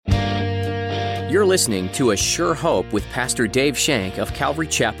You're listening to A Sure Hope with Pastor Dave Shank of Calvary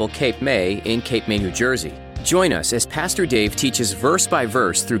Chapel, Cape May in Cape May, New Jersey. Join us as Pastor Dave teaches verse by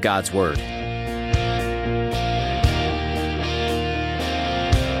verse through God's Word.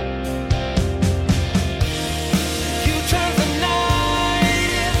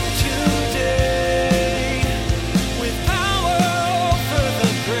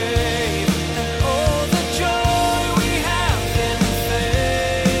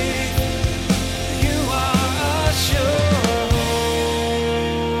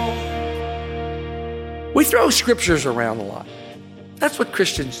 We throw scriptures around a lot. That's what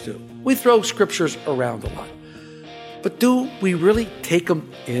Christians do. We throw scriptures around a lot. But do we really take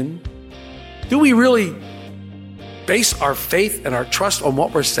them in? Do we really base our faith and our trust on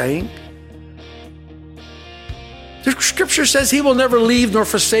what we're saying? The scripture says he will never leave nor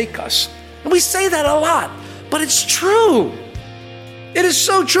forsake us. And we say that a lot, but it's true. It is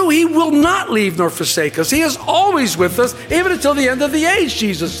so true. He will not leave nor forsake us. He is always with us, even until the end of the age,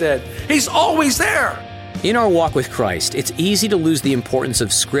 Jesus said. He's always there. In our walk with Christ, it's easy to lose the importance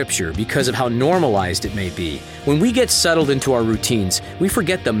of Scripture because of how normalized it may be. When we get settled into our routines, we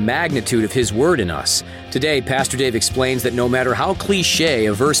forget the magnitude of His Word in us. Today, Pastor Dave explains that no matter how cliché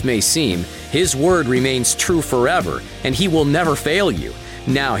a verse may seem, His Word remains true forever, and He will never fail you.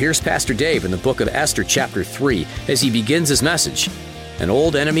 Now, here's Pastor Dave in the book of Esther, chapter 3, as he begins his message. An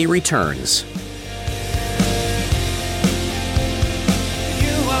old enemy returns.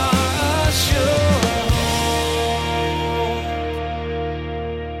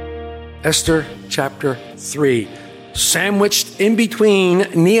 Esther chapter 3. Sandwiched in between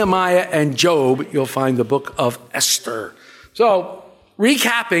Nehemiah and Job, you'll find the book of Esther. So,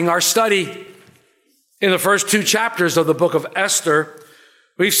 recapping our study in the first two chapters of the book of Esther,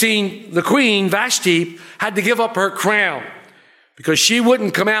 we've seen the queen, Vashti, had to give up her crown because she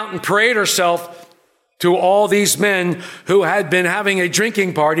wouldn't come out and parade herself to all these men who had been having a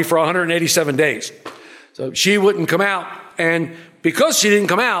drinking party for 187 days. So she wouldn't come out, and because she didn't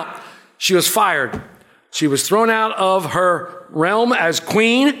come out, she was fired. She was thrown out of her realm as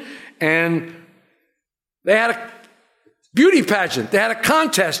queen, and they had a beauty pageant. They had a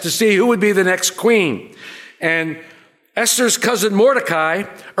contest to see who would be the next queen. And Esther's cousin Mordecai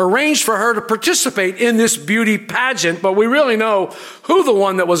arranged for her to participate in this beauty pageant, but we really know who the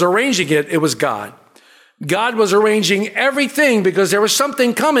one that was arranging it. It was God. God was arranging everything because there was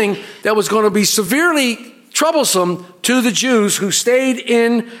something coming that was going to be severely troublesome to the Jews who stayed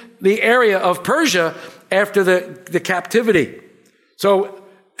in the area of Persia after the captivity. So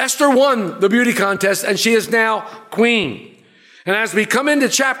Esther won the beauty contest, and she is now queen. And as we come into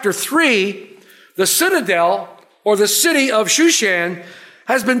chapter 3, the citadel, or the city of Shushan,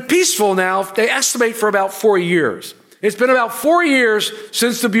 has been peaceful now, they estimate, for about 4 years. It's been about 4 years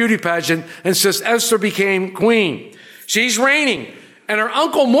since the beauty pageant and since Esther became queen. She's reigning. And her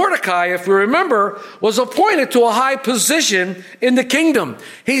uncle Mordecai, if we remember, was appointed to a high position in the kingdom.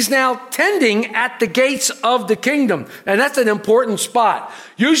 He's now tending at the gates of the kingdom. And that's an important spot.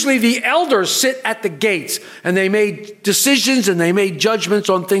 Usually the elders sit at the gates and they made decisions and they made judgments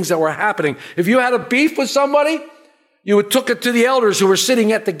on things that were happening. If you had a beef with somebody, you took it to the elders who were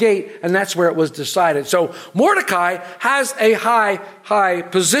sitting at the gate, and that's where it was decided. So Mordecai has a high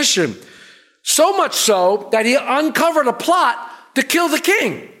position. So much so that he uncovered a plot to kill the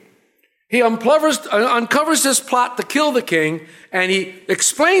king. He uncovers this plot to kill the king, and he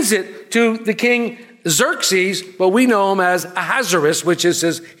explains it to the king Xerxes, but we know him as Ahasuerus, which is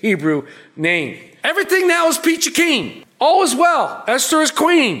his Hebrew name. Everything now is peachy keen. All is well. Esther is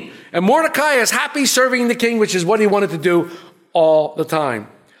queen, and Mordecai is happy serving the king, which is what he wanted to do all the time.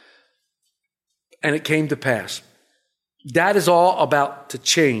 And it came to pass. That is all about to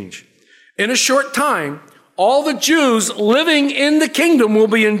change. In a short time, all the Jews living in the kingdom will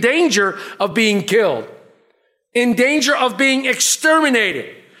be in danger of being killed, in danger of being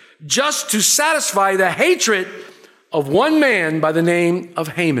exterminated, just to satisfy the hatred of one man by the name of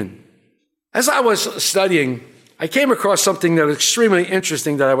Haman. As I was studying, I came across something that was extremely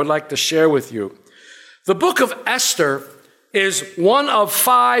interesting that I would like to share with you. The book of Esther is one of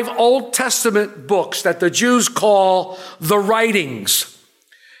 5 Old Testament books that the Jews call the writings.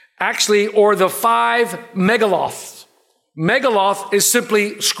 Actually, or the 5 megaloths. Megaloth is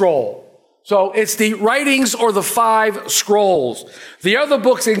simply scroll. So it's the writings or the 5 scrolls. The other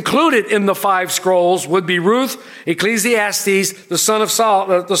books included in the 5 scrolls would be Ruth, Ecclesiastes, the Song of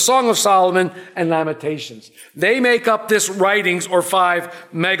Solomon, and Lamentations. They make up this writings or 5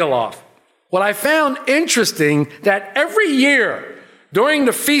 megaloth. What I found interesting that every year during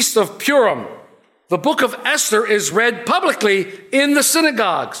the Feast of Purim, the book of Esther is read publicly in the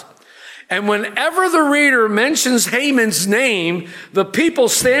synagogues. And whenever the reader mentions Haman's name, the people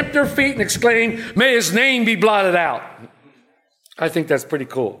stamp their feet and exclaim, "May his name be blotted out." I think that's pretty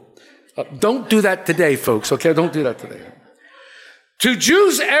cool. Don't do that today, folks, okay? Don't do that today. To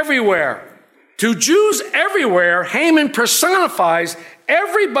Jews everywhere, Haman personifies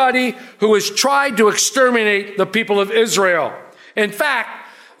everybody who has tried to exterminate the people of Israel. In fact,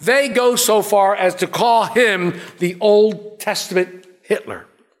 they go so far as to call him the Old Testament Hitler.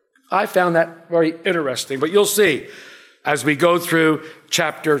 I found that very interesting, but you'll see as we go through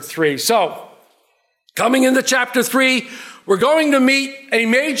chapter 3. So, coming into chapter 3, we're going to meet a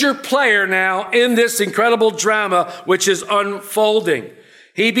major player now in this incredible drama which is unfolding.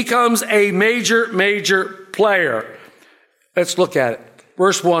 He becomes a major player. Let's look at it.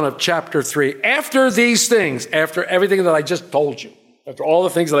 Verse 1 of chapter 3. After these things, after everything that I just told you, after all the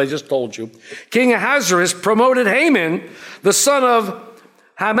things that I just told you, King Ahasuerus promoted Haman, the son of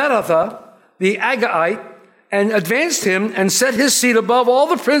Hammedatha, the Agagite, and advanced him and set his seat above all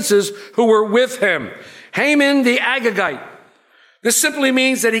the princes who were with him. Haman the Agagite. This simply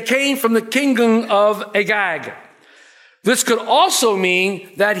means that he came from the kingdom of Agag. This could also mean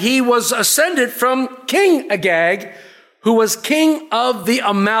that he was ascended from King Agag, who was king of the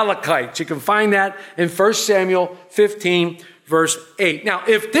Amalekites. You can find that in 1 Samuel 15, verse 8. Now,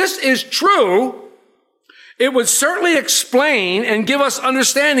 if this is true, it would certainly explain and give us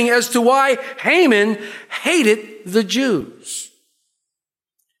understanding as to why Haman hated the Jews.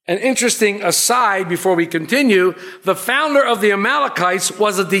 An interesting aside before we continue, the founder of the Amalekites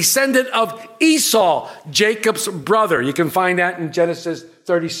was a descendant of Esau, Jacob's brother. You can find that in Genesis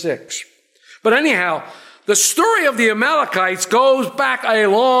 36. But anyhow, the story of the Amalekites goes back a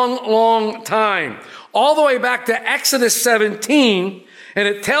long time, all the way back to Exodus 17, and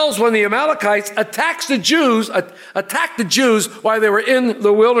it tells when the Amalekites attacked the Jews while they were in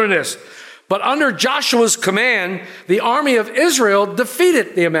the wilderness. But under Joshua's command, the army of Israel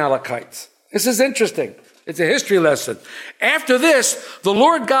defeated the Amalekites. This is interesting. It's a history lesson. After this, the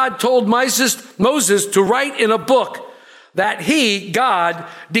Lord God told Moses to write in a book that he, God,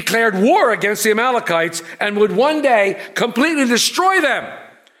 declared war against the Amalekites and would one day completely destroy them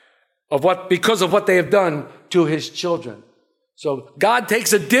because of what they have done to his children. So God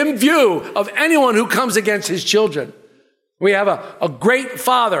takes a dim view of anyone who comes against his children. We have a great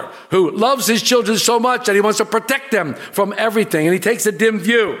father who loves his children so much that he wants to protect them from everything, and he takes a dim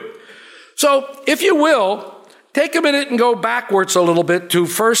view. So, if you will, take a minute and go backwards a little bit to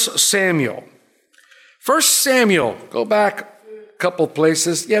 1 Samuel. 1 Samuel, go back a couple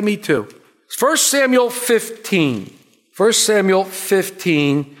places. Yeah, me too. 1 Samuel 15. 1 Samuel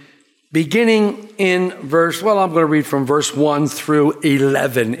 15, beginning in I'm going to read from verse 1 through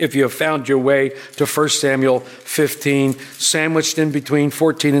 11, if you have found your way to 1 Samuel 15, sandwiched in between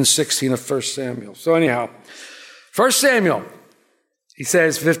 14 and 16 of 1 Samuel. So anyhow, 1 Samuel, he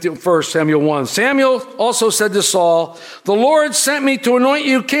says, 1 Samuel 1, Samuel also said to Saul, "The Lord sent me to anoint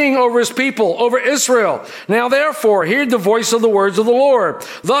you king over his people, over Israel. Now therefore, hear the voice of the words of the Lord.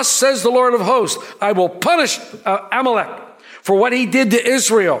 Thus says the Lord of hosts, I will punish Amalek for what he did to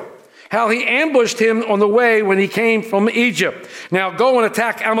Israel, how he ambushed him on the way when he came from Egypt. Now go and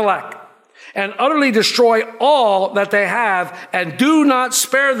attack Amalek and utterly destroy all that they have, and do not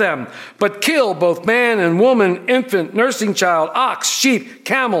spare them, but kill both man and woman, infant, nursing child, ox, sheep,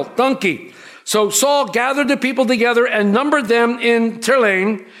 camel, donkey." So Saul gathered the people together and numbered them in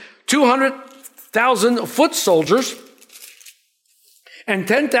Telaim, 200,000 foot soldiers and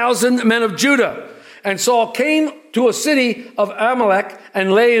 10,000 men of Judah. And Saul came to a city of Amalek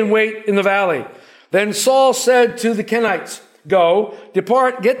and lay in wait in the valley. Then Saul said to the Kenites, "Go,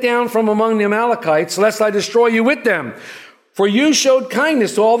 depart, get down from among the Amalekites, lest I destroy you with them. For you showed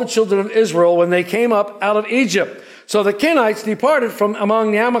kindness to all the children of Israel when they came up out of Egypt." So the Kenites departed from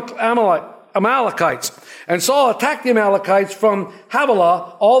among the Amalekites. And Saul attacked the Amalekites from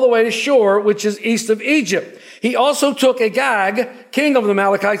Havilah all the way to Shur, which is east of Egypt. He also took Agag, king of the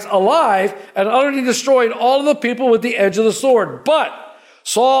Amalekites, alive, and utterly destroyed all of the people with the edge of the sword. But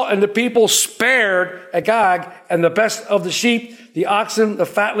Saul and the people spared Agag and the best of the sheep, the oxen, the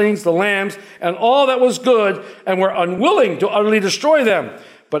fatlings, the lambs, and all that was good, and were unwilling to utterly destroy them.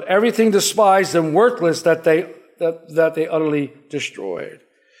 But everything despised and worthless that they utterly destroyed.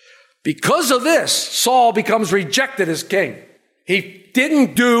 Because of this, Saul becomes rejected as king. He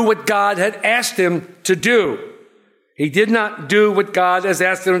didn't do what God had asked him to do. He did not do what God has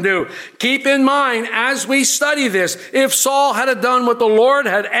asked him to do. Keep in mind, as we study this, if Saul had done what the Lord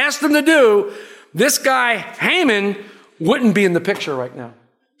had asked him to do, this guy, Haman, wouldn't be in the picture right now.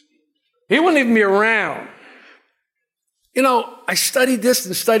 He wouldn't even be around. I studied this,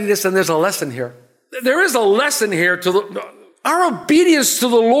 and there's a lesson here. There is a lesson here to our obedience to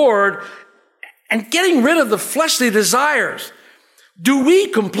the Lord and getting rid of the fleshly desires. Do we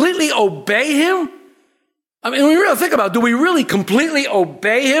completely obey him? When we really think about it, do we really completely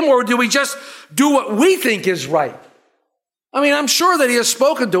obey him, or do we just do what we think is right? I'm sure that he has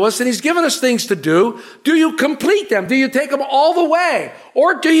spoken to us and he's given us things to do. Do you complete them? Do you take them all the way?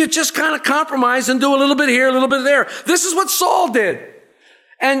 Or do you just kind of compromise and do a little bit here, a little bit there? This is what Saul did.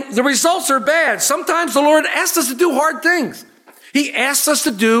 And the results are bad. Sometimes the Lord asks us to do hard things. He asks us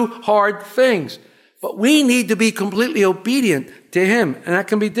to do hard things. But we need to be completely obedient to him, and that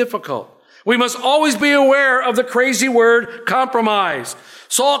can be difficult. We must always be aware of the crazy word compromise.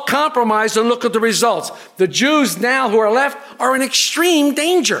 Saul compromised, and look at the results. The Jews now who are left are in extreme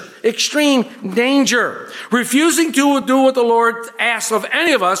danger. Extreme danger. Refusing to do what the Lord asks of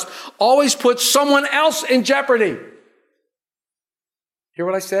any of us always puts someone else in jeopardy. Hear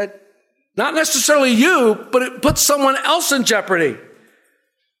what I said? Not necessarily you, but it puts someone else in jeopardy.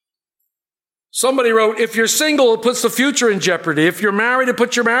 Somebody wrote, if you're single, it puts the future in jeopardy. If you're married, it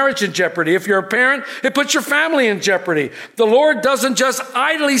puts your marriage in jeopardy. If you're a parent, it puts your family in jeopardy. The Lord doesn't just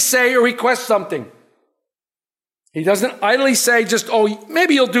idly say or request something. He doesn't idly say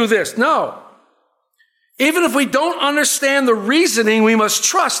maybe you'll do this. No. Even if we don't understand the reasoning, we must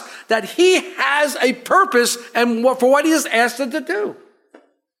trust that he has a purpose and for what he has asked us to do.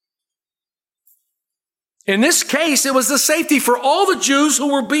 In this case, it was the safety for all the Jews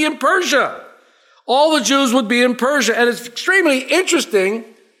who would be in Persia. All the Jews would be in Persia. And it's extremely interesting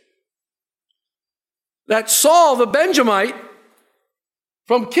that Saul, the Benjamite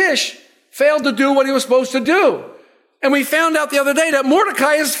from Kish, failed to do what he was supposed to do. And we found out the other day that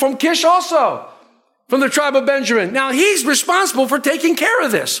Mordecai is from Kish also, from the tribe of Benjamin. Now, he's responsible for taking care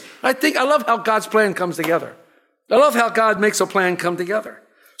of this. I love how God's plan comes together. I love how God makes a plan come together.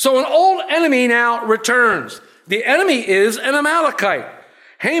 So an old enemy now returns. The enemy is an Amalekite.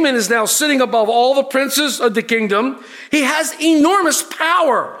 Haman is now sitting above all the princes of the kingdom. He has enormous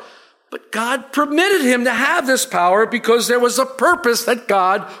power. But God permitted him to have this power because there was a purpose that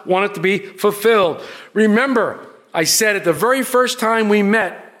God wanted to be fulfilled. Remember, I said it the very first time we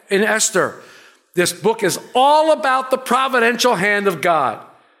met in Esther, this book is all about the providential hand of God.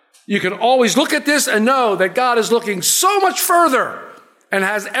 You can always look at this and know that God is looking so much further and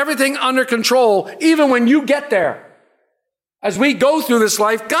has everything under control, even when you get there. As we go through this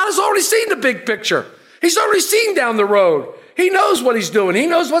life, God has already seen the big picture. He's already seen down the road. He knows what he's doing. He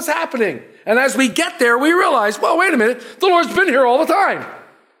knows what's happening. And as we get there, we realize, well, wait a minute, the Lord's been here all the time.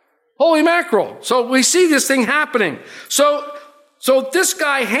 Holy mackerel. So we see this thing happening. So this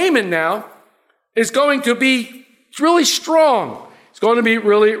guy, Haman, now, is going to be really strong. He's going to be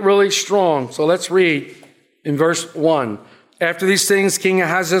really, really strong. So let's read in verse 1. After these things, King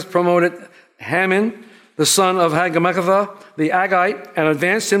Ahasuerus promoted Haman, the son of Hammedatha, the Agagite, and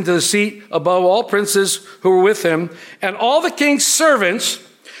advanced him to the seat above all princes who were with him. And all the king's servants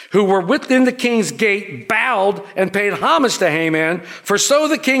who were within the king's gate bowed and paid homage to Haman, for so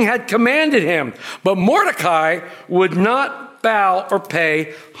the king had commanded him. But Mordecai would not bow or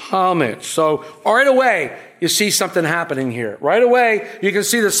pay homage. So right away, you see something happening here. Right away, you can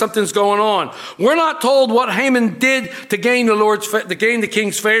see that something's going on. We're not told what Haman did to gain the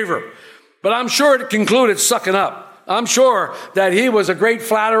king's favor. But I'm sure it concluded sucking up. I'm sure that he was a great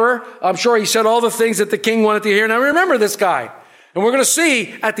flatterer. I'm sure he said all the things that the king wanted to hear. Now remember this guy. And we're going to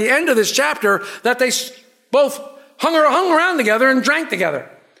see at the end of this chapter that they both hung around together and drank together.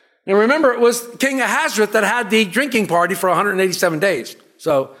 And remember, it was King Ahasuerus that had the drinking party for 187 days.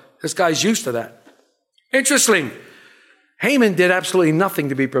 So this guy's used to that. Interesting. Haman did absolutely nothing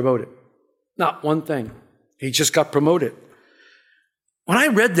to be promoted. Not one thing. He just got promoted. When I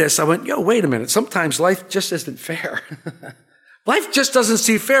read this, I went, wait a minute. Sometimes life just isn't fair. Life just doesn't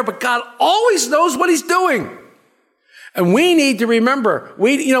seem fair, but God always knows what he's doing. And we need to remember,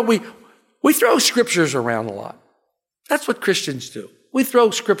 we throw scriptures around a lot. That's what Christians do. We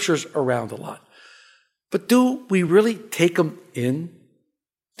throw scriptures around a lot. But do we really take them in?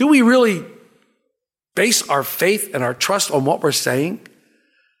 Do we really base our faith and our trust on what we're saying?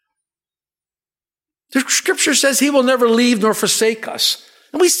 The scripture says he will never leave nor forsake us.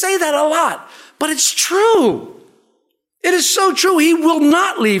 And we say that a lot, but it's true. It is so true. He will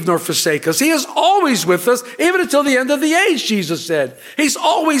not leave nor forsake us. He is always with us, even until the end of the age, Jesus said. He's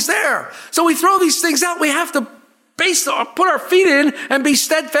always there. So we throw these things out. We have to put our feet in and be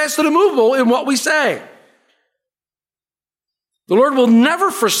steadfast and immovable in what we say. The Lord will never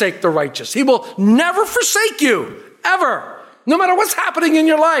forsake the righteous. He will never forsake you, ever. No matter what's happening in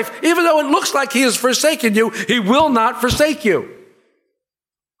your life, even though it looks like he has forsaken you, he will not forsake you.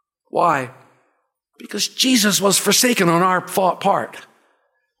 Why? Because Jesus was forsaken on our part.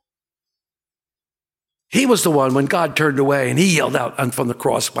 He was the one when God turned away and he yelled out from the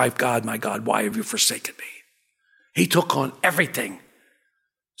cross, my God, why have you forsaken me? He took on everything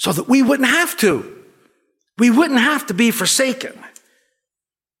so that we wouldn't have to. We wouldn't have to be forsaken.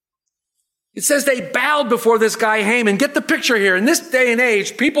 It says they bowed before this guy Haman. Get the picture here. In this day and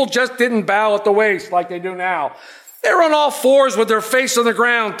age, people just didn't bow at the waist like they do now. They were on all fours with their face on the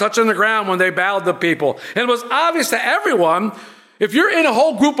ground, touching the ground when they bowed to people. And it was obvious to everyone, if you're in a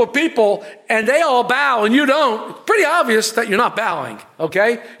whole group of people and they all bow and you don't, it's pretty obvious that you're not bowing,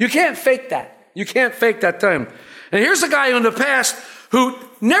 okay? You can't fake that. You can't fake that time. And here's a guy in the past who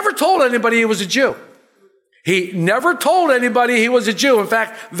never told anybody he was a Jew. He never told anybody he was a Jew. In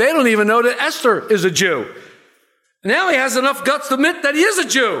fact, they don't even know that Esther is a Jew. Now he has enough guts to admit that he is a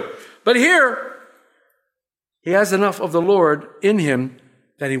Jew. But here, he has enough of the Lord in him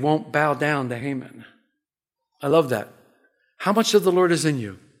that he won't bow down to Haman. I love that. How much of the Lord is in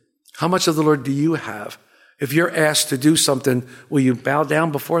you? How much of the Lord do you have? If you're asked to do something, will you bow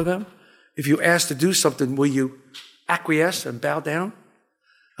down before them? If you're asked to do something, will you acquiesce and bow down?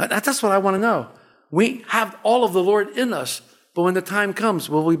 That's what I want to know. We have all of the Lord in us, but when the time comes,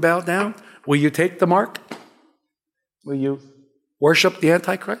 will we bow down? Will you take the mark? Will you worship the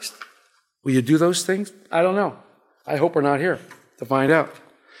Antichrist? Will you do those things? I don't know. I hope we're not here to find out.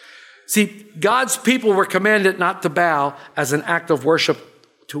 See, God's people were commanded not to bow as an act of worship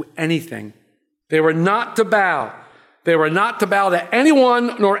to anything. They were not to bow. They were not to bow to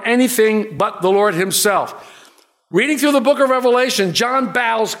anyone nor anything but the Lord himself. Reading through the book of Revelation, John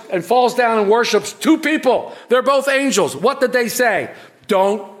bows and falls down and worships two people. They're both angels. What did they say?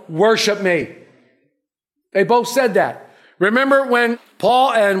 Don't worship me. They both said that. Remember when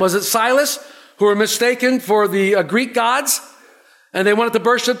Paul and was it Silas, who were mistaken for the Greek gods, and they wanted to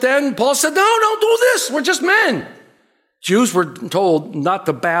worship them? Paul said, no, don't do this. We're just men. Jews were told not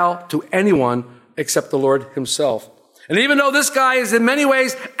to bow to anyone except the Lord himself. And even though this guy is in many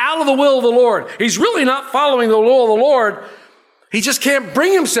ways out of the will of the Lord, he's really not following the law of the Lord. He just can't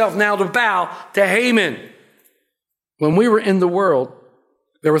bring himself now to bow to Haman. When we were in the world,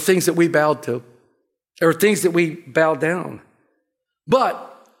 there were things that we bowed to. There were things that we bowed down.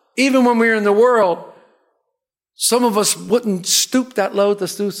 But even when we were in the world, some of us wouldn't stoop that low to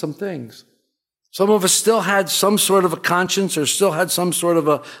do some things. Some of us still had some sort of a conscience or still had some sort of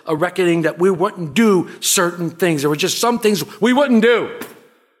a reckoning that we wouldn't do certain things. There were just some things we wouldn't do.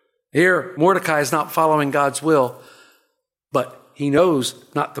 Here, Mordecai is not following God's will, but he knows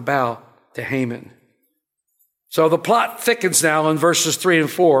not to bow to Haman. So the plot thickens now in verses 3 and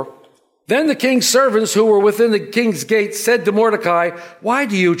 4. Then the king's servants who were within the king's gate said to Mordecai, why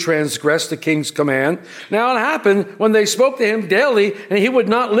do you transgress the king's command? Now it happened when they spoke to him daily and he would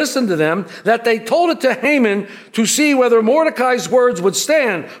not listen to them, that they told it to Haman to see whether Mordecai's words would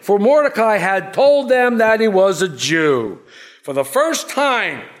stand. For Mordecai had told them that he was a Jew. For the first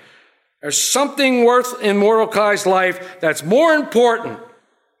time, there's something worth in Mordecai's life that's more important.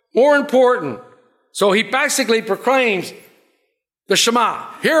 So he basically proclaims the Shema.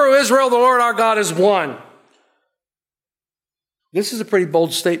 Hear, O Israel, the Lord our God is one. This is a pretty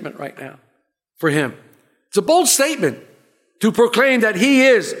bold statement right now for him. It's a bold statement to proclaim that he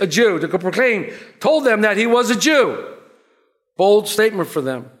is a Jew, told them that he was a Jew. Bold statement for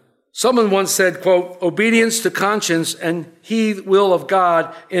them. Someone once said, quote, obedience to conscience and the will of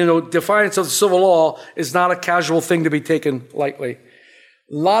God in defiance of the civil law is not a casual thing to be taken lightly.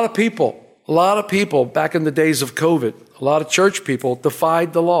 A lot of people back in the days of COVID, a lot of church people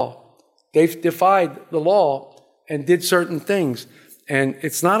defied the law. They defied the law and did certain things. And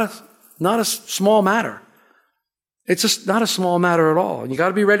it's not a small matter. It's just not a small matter at all. And you got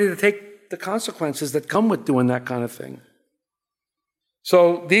to be ready to take the consequences that come with doing that kind of thing.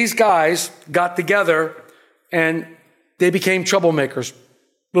 So these guys got together and they became troublemakers,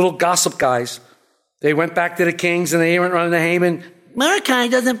 little gossip guys. They went back to the kings and they went running to Haman. Mordecai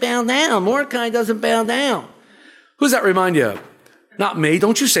doesn't bow down. Who's that remind you of? Not me.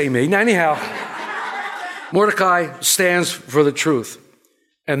 Don't you say me. Anyhow, Mordecai stands for the truth.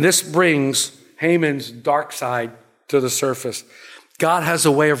 And this brings Haman's dark side to the surface. God has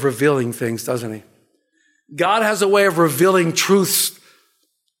a way of revealing things, doesn't he? God has a way of revealing truths.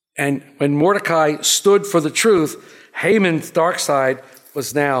 And when Mordecai stood for the truth, Haman's dark side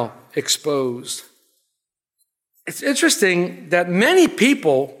was now exposed. It's interesting that many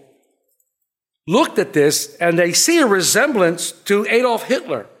people looked at this and they see a resemblance to Adolf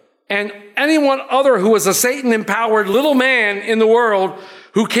Hitler and anyone other who is a Satan-empowered little man in the world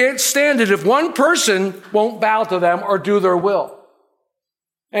who can't stand it if one person won't bow to them or do their will.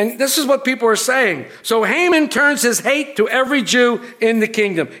 And this is what people are saying. So Haman turns his hate to every Jew in the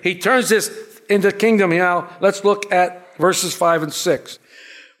kingdom. He turns this into the kingdom. Now, let's look at verses 5 and 6.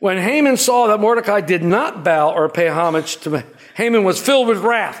 When Haman saw that Mordecai did not bow or pay homage to him, Haman was filled with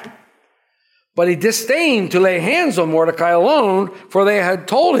wrath. But he disdained to lay hands on Mordecai alone, for they had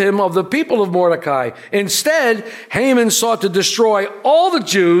told him of the people of Mordecai. Instead, Haman sought to destroy all the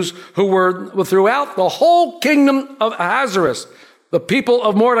Jews who were throughout the whole kingdom of Ahasuerus, the people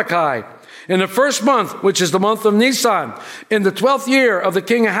of Mordecai. In the first month, which is the month of Nisan, in the 12th year of the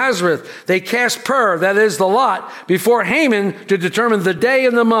king Ahasuerus, they cast pur, that is the lot, before Haman to determine the day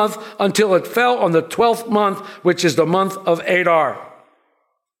and the month until it fell on the 12th month, which is the month of Adar.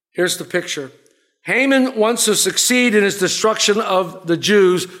 Here's the picture. Haman wants to succeed in his destruction of the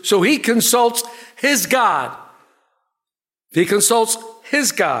Jews, so he consults his God. He consults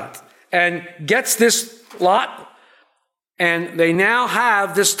his God and gets this lot, and they now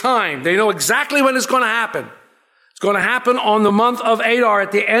have this time. They know exactly when it's going to happen. It's going to happen on the month of Adar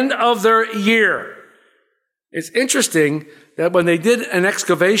at the end of their year. It's interesting that when they did an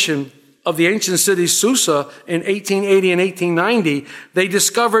excavation of the ancient city Susa in 1880 and 1890, they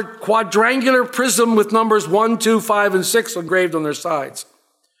discovered quadrangular prism with numbers 1, 2, 5, and 6 engraved on their sides.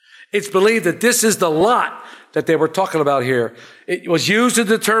 It's believed that this is the lot that they were talking about here. It was used to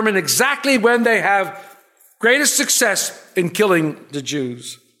determine exactly when they have greatest success in killing the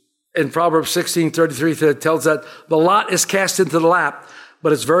Jews. In Proverbs 16:33, it tells that the lot is cast into the lap,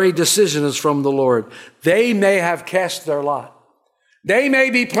 but its very decision is from the Lord. They may have cast their lot. They may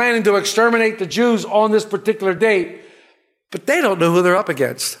be planning to exterminate the Jews on this particular date, but they don't know who they're up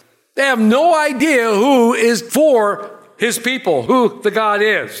against. They have no idea who is for his people, who the God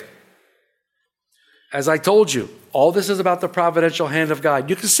is. As I told you, all this is about the providential hand of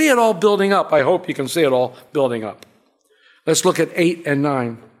God. You can see it all building up. I hope you can see it all building up. Let's look at 8 and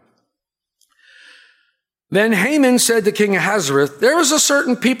 9. Then Haman said to King Ahasuerus, there is a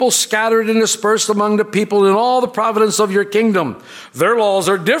certain people scattered and dispersed among the people in all the province of your kingdom. Their laws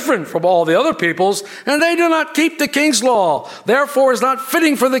are different from all the other people's, and they do not keep the king's law. Therefore, it's not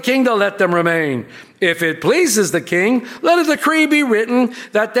fitting for the king to let them remain. If it pleases the king, let a decree be written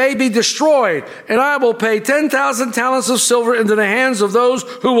that they be destroyed, and I will pay 10,000 talents of silver into the hands of those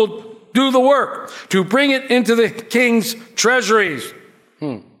who will do the work, to bring it into the king's treasuries.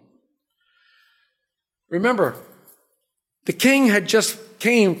 Remember, the king had just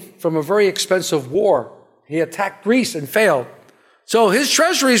came from a very expensive war. He attacked Greece and failed. So his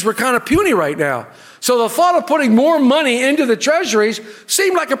treasuries were kind of puny right now. So the thought of putting more money into the treasuries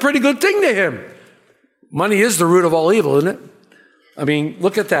seemed like a pretty good thing to him. Money is the root of all evil, isn't it? I mean,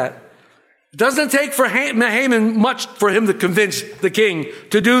 look at that. It doesn't take for Haman much for him to convince the king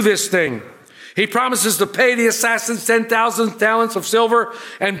to do this thing. He promises to pay the assassins 10,000 talents of silver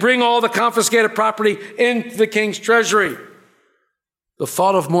and bring all the confiscated property into the king's treasury. The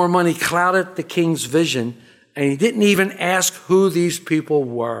thought of more money clouded the king's vision, and he didn't even ask who these people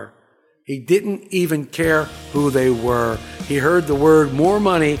were. He didn't even care who they were. He heard the word more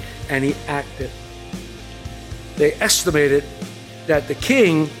money, and he acted. They estimated that the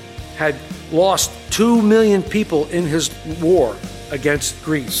king had lost 2 million people in his war against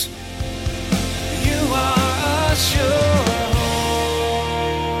Greece.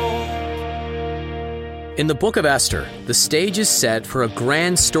 In the book of Esther, the stage is set for a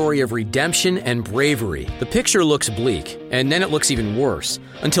grand story of redemption and bravery. The picture looks bleak, and then it looks even worse,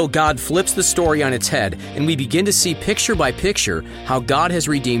 until God flips the story on its head, and we begin to see picture by picture how God has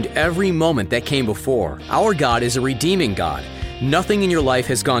redeemed every moment that came before. Our God is a redeeming God. Nothing in your life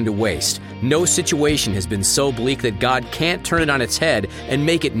has gone to waste. No situation has been so bleak that God can't turn it on its head and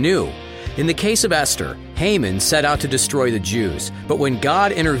make it new. In the case of Esther, Haman set out to destroy the Jews, but when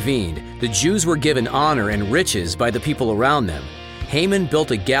God intervened, the Jews were given honor and riches by the people around them. Haman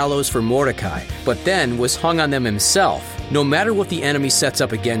built a gallows for Mordecai, but then was hung on them himself. No matter what the enemy sets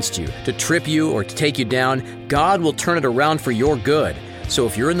up against you, to trip you or to take you down, God will turn it around for your good. So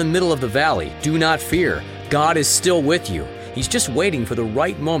if you're in the middle of the valley, do not fear. God is still with you. He's just waiting for the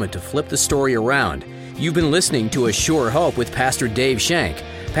right moment to flip the story around. You've been listening to A Sure Hope with Pastor Dave Shank.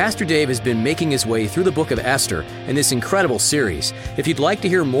 Pastor Dave has been making his way through the book of Esther in this incredible series. If you'd like to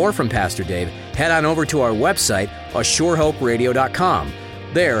hear more from Pastor Dave, head on over to our website, ASureHopeRadio.com.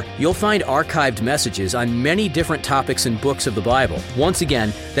 There, you'll find archived messages on many different topics and books of the Bible. Once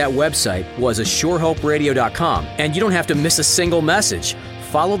again, that website was ASureHopeRadio.com, and you don't have to miss a single message.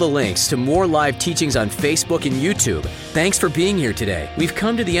 follow the links to more live teachings on Facebook and YouTube. Thanks for being here today. We've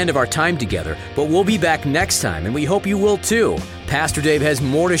come to the end of our time together, but we'll be back next time, and we hope you will too. Pastor Dave has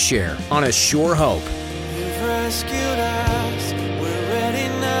more to share on A Sure Hope.